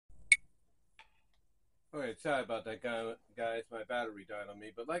Alright, sorry about that, guys. My battery died on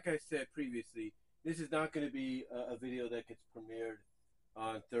me. But like I said previously, this is not going to be a video that gets premiered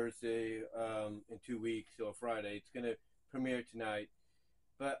on Thursday in 2 weeks or Friday. It's going to premiere tonight.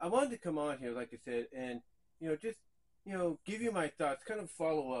 But I wanted to come on here, like I said, and just give you my thoughts, kind of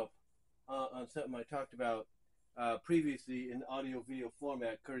follow up on something I talked about previously in audio video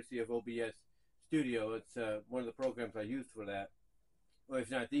format, courtesy of OBS Studio. It's one of the programs I use for that, or if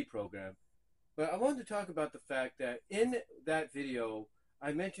not the program. But I wanted to talk about the fact that in that video,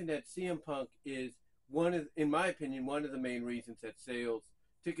 I mentioned that CM Punk is in my opinion, one of the main reasons that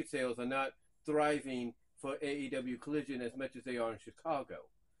ticket sales, are not thriving for AEW Collision as much as they are in Chicago.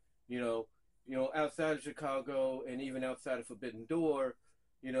 You know, outside of Chicago and even outside of Forbidden Door,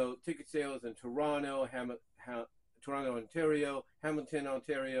 ticket sales in Toronto, Toronto, Ontario, Hamilton,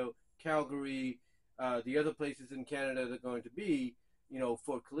 Ontario, Calgary, the other places in Canada that are going to be,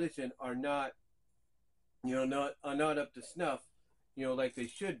 for Collision are not up to snuff, like they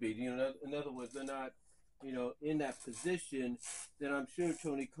should be. In other words, they're not, in that position that I'm sure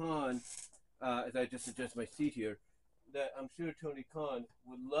Tony Khan, as I just adjust my seat here, that I'm sure Tony Khan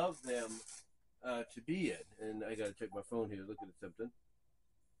would love them to be in. And I got to check my phone here, looking at something.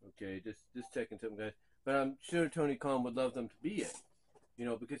 Okay, just checking something, guys. But I'm sure Tony Khan would love them to be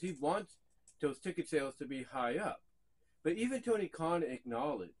in, because he wants those ticket sales to be high up. But even Tony Khan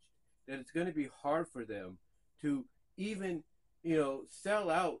acknowledged that it's going to be hard for them to even, sell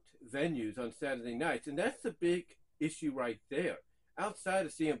out venues on Saturday nights. And that's the big issue right there. Outside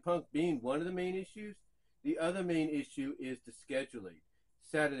of CM Punk being one of the main issues, the other main issue is the scheduling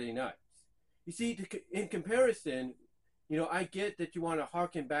Saturday nights. You see, in comparison, I get that you want to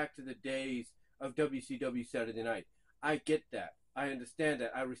harken back to the days of WCW Saturday night. I get that. I understand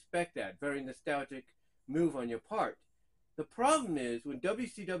that. I respect that. Very nostalgic move on your part. The problem is when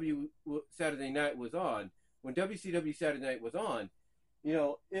WCW Saturday Night was on,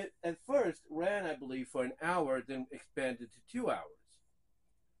 it at first ran, I believe, for an hour, then expanded to 2 hours.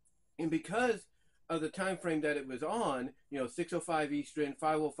 And because of the time frame that it was on, 6:05 Eastern,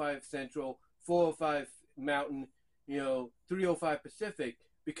 5:05 Central, 4:05 Mountain, 3:05 Pacific,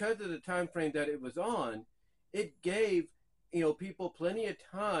 because of the time frame that it was on, it gave, people plenty of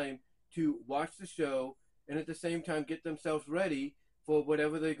time to watch the show and at the same time get themselves ready for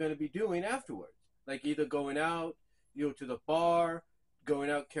whatever they're going to be doing afterwards. Like either going out, to the bar, going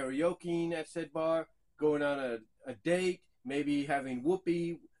out karaokeing at said bar, going on a date, maybe having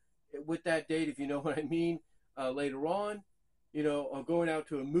whoopee with that date, if you know what I mean, later on, or going out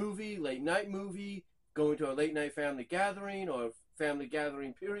to a movie, late night movie, going to a late night family gathering or family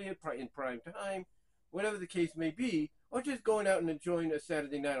gathering period in prime time, whatever the case may be, or just going out and enjoying a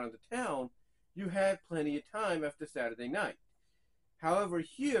Saturday night on the town. You had plenty of time after Saturday night. However,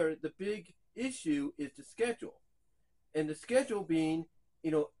 here the big issue is the schedule, and the schedule being,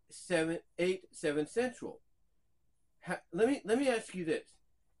 7 Central. Let me ask you this: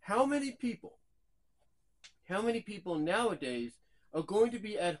 how many people nowadays are going to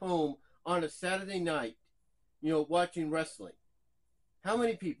be at home on a Saturday night, watching wrestling? How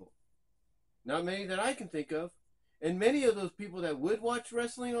many people? Not many that I can think of. And many of those people that would watch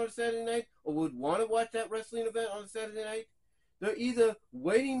wrestling on a Saturday night or would want to watch that wrestling event on a Saturday night, they're either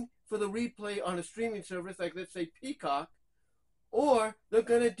waiting for the replay on a streaming service like, let's say, Peacock, or they're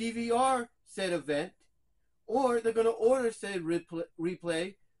going to DVR said event, or they're going to order said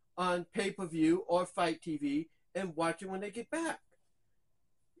replay on pay-per-view or Fight TV and watch it when they get back.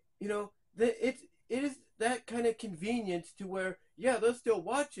 It is that kind of convenience to where, yeah, they'll still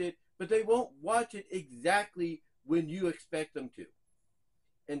watch it, but they won't watch it exactly when you expect them to.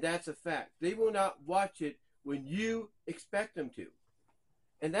 And that's a fact. They will not watch it when you expect them to.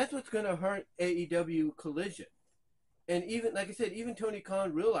 And that's what's going to hurt AEW Collision. And even, like I said, even Tony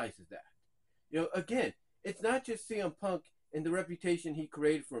Khan realizes that. Again, it's not just CM Punk and the reputation he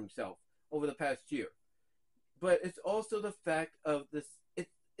created for himself over the past year, but it's also the fact of this.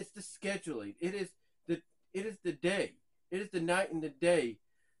 It's the scheduling. It is the day. It is the night and the day,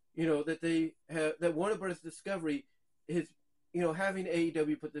 that they have, that Warner Brothers Discovery is, having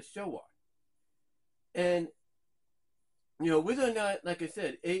AEW put this show on. And, whether or not, like I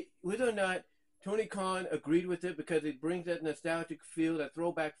said, whether or not Tony Khan agreed with it because it brings that nostalgic feel, that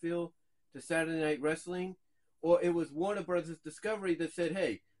throwback feel to Saturday Night Wrestling, or it was Warner Brothers Discovery that said,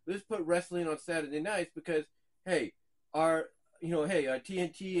 hey, let's put wrestling on Saturday nights because, hey, our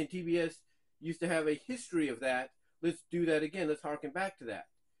TNT and TBS used to have a history of that. Let's do that again. Let's harken back to that.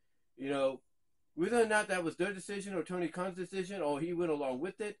 Whether or not that was their decision or Tony Khan's decision or he went along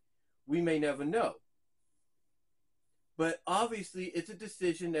with it, we may never know. But obviously, it's a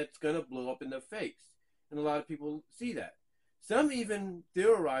decision that's going to blow up in their face. and a lot of people see that. Some even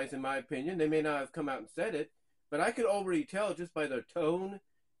theorize, in my opinion, they may not have come out and said it, but I could already tell just by their tone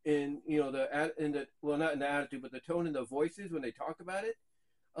in well, not in the attitude, but the tone in the voices when they talk about it.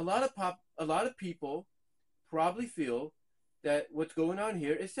 A lot of people probably feel that what's going on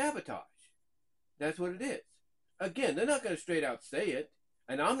here is sabotage. That's what it is. Again, they're not going to straight out say it,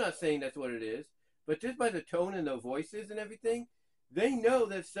 and I'm not saying that's what it is, but just by the tone and the voices and everything, they know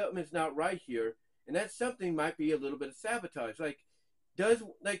that something is not right here, and that something might be a little bit of sabotage.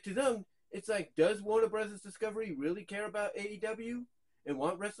 To them, it's like, does Warner Brothers Discovery really care about AEW and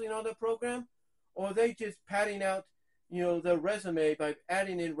want wrestling on their program? Or are they just padding out, their resume by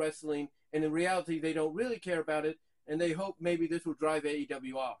adding in wrestling, and in reality, they don't really care about it, and they hope maybe this will drive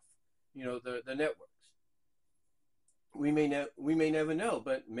AEW off, the networks. We may never know,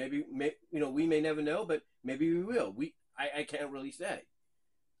 but we may never know, but maybe we will. I can't really say.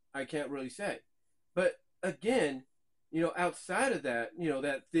 But again, outside of that,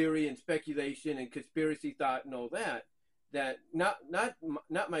 that theory and speculation and conspiracy thought and all that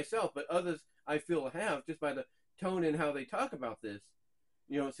not myself, but others I feel have, just by the tone and how they talk about this,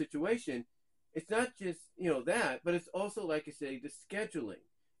 situation. It's not just, that, but it's also, like I say, the scheduling.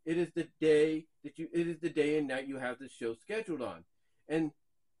 It is the day and night you have the show scheduled on. And,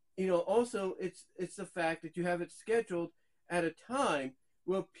 also it's the fact that you have it scheduled at a time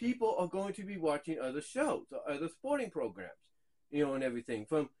where people are going to be watching other shows, or other sporting programs, and everything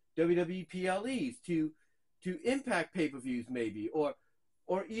from WWE PLEs to Impact pay-per-views maybe, or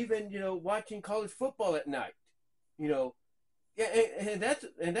even, watching college football at night, Yeah, and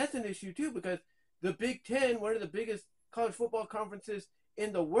that's an issue too, because the Big Ten, one of the biggest college football conferences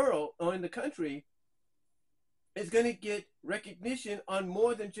in the world or in the country, is going to get recognition on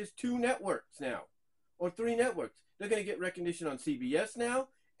more than just 2 networks now, or 3 networks. They're going to get recognition on CBS now,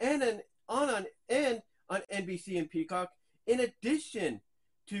 and on NBC and Peacock, in addition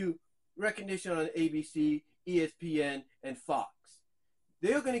to recognition on ABC, ESPN, and Fox.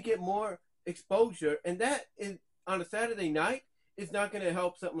 They're going to get more exposure, and that is on a Saturday night is not going to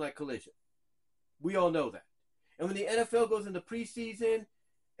help something like Collision. We all know that. And when the NFL goes into preseason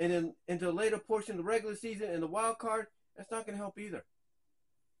and then into the later portion of the regular season and the wild card, that's not going to help either.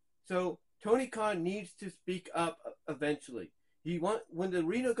 So Tony Khan needs to speak up eventually. When the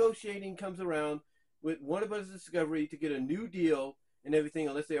renegotiating comes around with Warner Bros. Discovery to get a new deal and everything,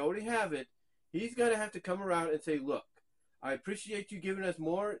 unless they already have it, he's going to have to come around and say, look, I appreciate you giving us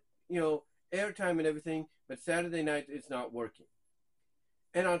more, airtime and everything, but Saturday night it's not working.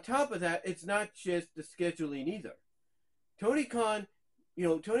 And on top of that, it's not just the scheduling either. Tony Khan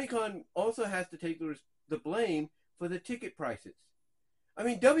also has to take the blame for the ticket prices. I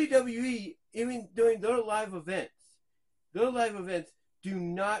mean, WWE, even during their live events do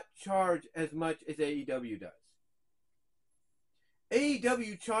not charge as much as AEW does.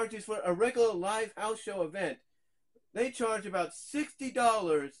 AEW charges for a regular live house show event. They charge about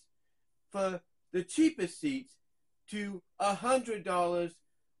 $60 for the cheapest seats to $100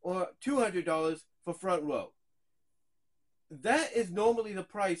 or $200 for front row. That is normally the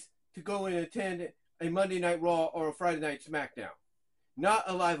price to go and attend a Monday Night Raw or a Friday Night SmackDown, not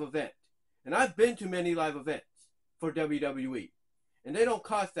a live event. And I've been to many live events for WWE, and they don't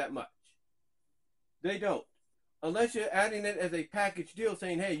cost that much. They don't. Unless you're adding it as a package deal,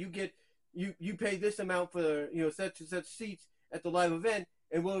 saying, hey, you pay this amount for such and such seats at the live event,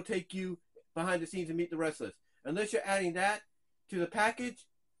 and we'll take you behind the scenes and meet the wrestlers. Unless you're adding that to the package,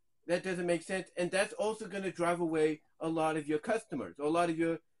 that doesn't make sense. And that's also going to drive away a lot of your customers, or a lot of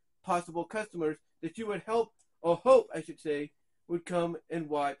your possible customers that you would hope, I should say, would come and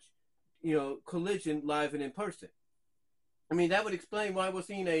watch, Collision live and in person. I mean, that would explain why we're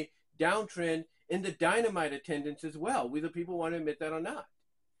seeing a downtrend in the Dynamite attendance as well, whether people want to admit that or not.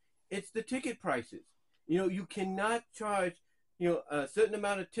 It's the ticket prices. You cannot charge, a certain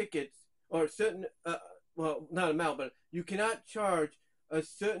amount of tickets, or a certain, not amount, but you cannot charge a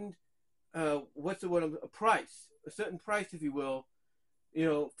certain, a certain price, if you will,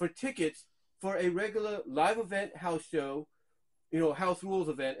 for tickets for a regular live event house show, house rules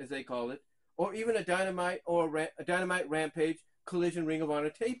event, as they call it, or even a Dynamite or a Dynamite Rampage Collision Ring of Honor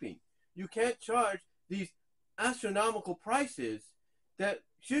taping. You can't charge these astronomical prices that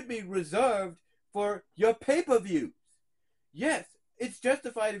should be reserved for your pay-per-views. Yes, it's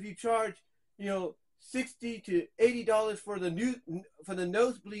justified if you charge, $60 to $80 for the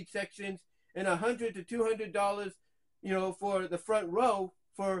nosebleed sections, and $100 to $200, for the front row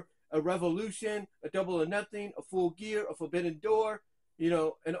for a Revolution, a Double or Nothing, a Full Gear, a Forbidden Door,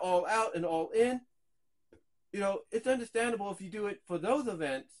 an All Out, and All In. It's understandable if you do it for those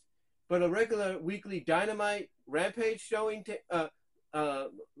events, but a regular weekly Dynamite Rampage showing, a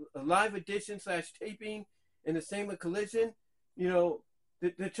live edition / taping, and the same with Collision,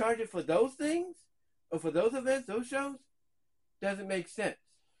 to charge it for those things or for those events, those shows, doesn't make sense.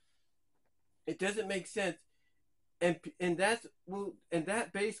 It doesn't make sense, and that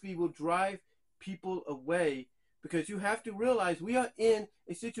basically will drive people away, because you have to realize we are in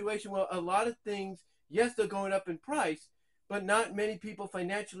a situation where a lot of things, yes, they're going up in price, but not many people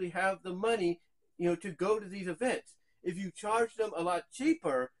financially have the money, to go to these events. If you charge them a lot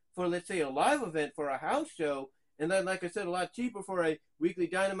cheaper for, let's say, a live event for a house show, and then, like I said, a lot cheaper for a weekly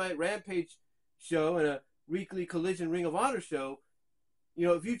Dynamite Rampage show and a weekly Collision Ring of Honor show,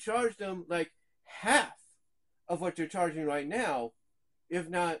 if you charge them like half of what you're charging right now, if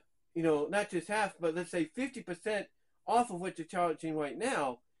not, not just half, but let's say 50% off of what you're charging right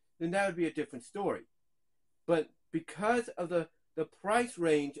now, then that would be a different story. But because of the price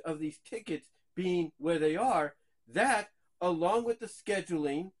range of these tickets being where they are, that, along with the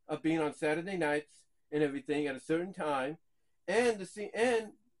scheduling of being on Saturday nights and everything at a certain time, and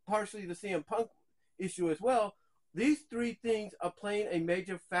partially the CM Punk issue as well, these three things are playing a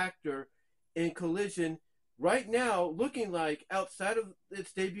major factor in Collision right now, looking like, outside of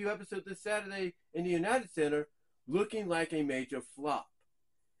its debut episode this Saturday in the United Center, looking like a major flop,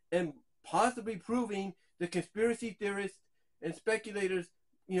 and possibly proving the conspiracy theorists and speculators,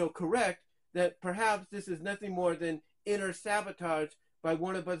 correct, that perhaps this is nothing more than inner sabotage by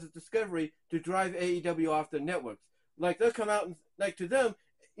Warner Bros. Discovery to drive AEW off their networks. Like, they'll come out and, like, to them,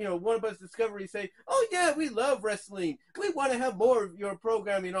 Warner Bros. Discovery say, "Oh yeah, we love wrestling. We want to have more of your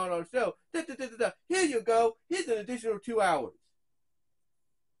programming on our show. Da, da, da, da, da. Here you go. Here's an additional 2 hours."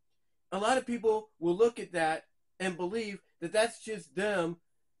 A lot of people will look at that and believe that that's just them,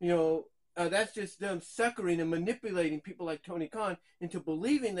 that's just them suckering and manipulating people like Tony Khan into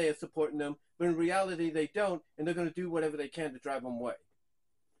believing they are supporting them, but in reality they don't, and they're going to do whatever they can to drive them away.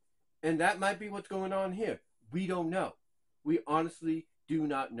 And that might be what's going on here. We don't know. We honestly do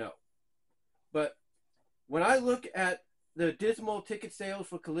not know. But when I look at the dismal ticket sales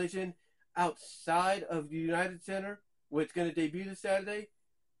for Collision outside of the United Center, where it's going to debut this Saturday,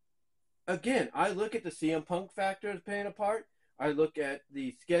 again, I look at the CM Punk factor as playing a part. I look at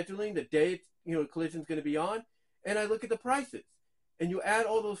the scheduling, the day Collision's going to be on, and I look at the prices. And you add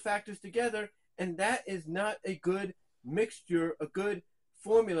all those factors together, and that is not a good mixture, a good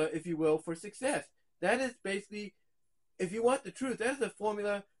formula, if you will, for success. That is basically, if you want the truth, that is a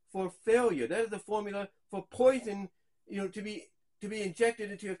formula for failure. That is a formula for poison, to be injected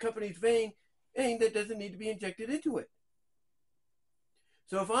into a company's vein that doesn't need to be injected into it.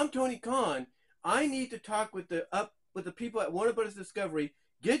 So if I'm Tony Khan, I need to talk with the people at Warner Bros. Discovery,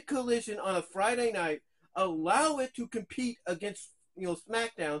 get Collision on a Friday night, allow it to compete against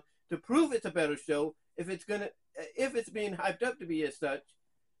SmackDown to prove it's a better show if it's being hyped up to be as such,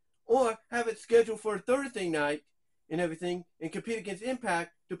 or have it scheduled for a Thursday night and everything, and compete against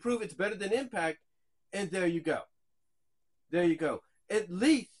Impact to prove it's better than Impact, and there you go. There you go. At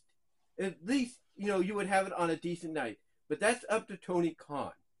least, you would have it on a decent night. But that's up to Tony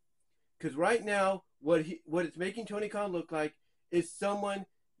Khan. Because right now, what it's making Tony Khan look like is someone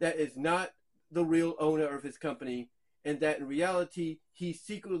that is not the real owner of his company, and that in reality, he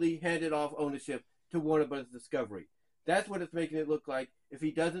secretly handed off ownership to Warner Bros. Discovery. That's what it's making it look like if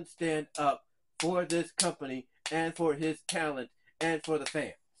he doesn't stand up for this company and for his talent and for the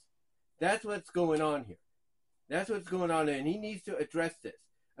fans. That's what's going on here. That's what's going on here, and he needs to address this.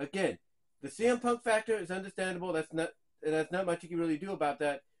 Again, the CM Punk factor is understandable. That's not much you can really do about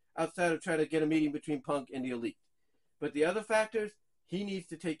that outside of trying to get a meeting between Punk and the Elite. But the other factors, he needs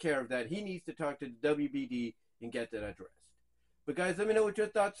to take care of that. He needs to talk to the WBD and get that addressed. But guys, let me know what your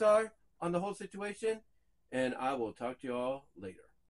thoughts are on the whole situation, and I will talk to you all later.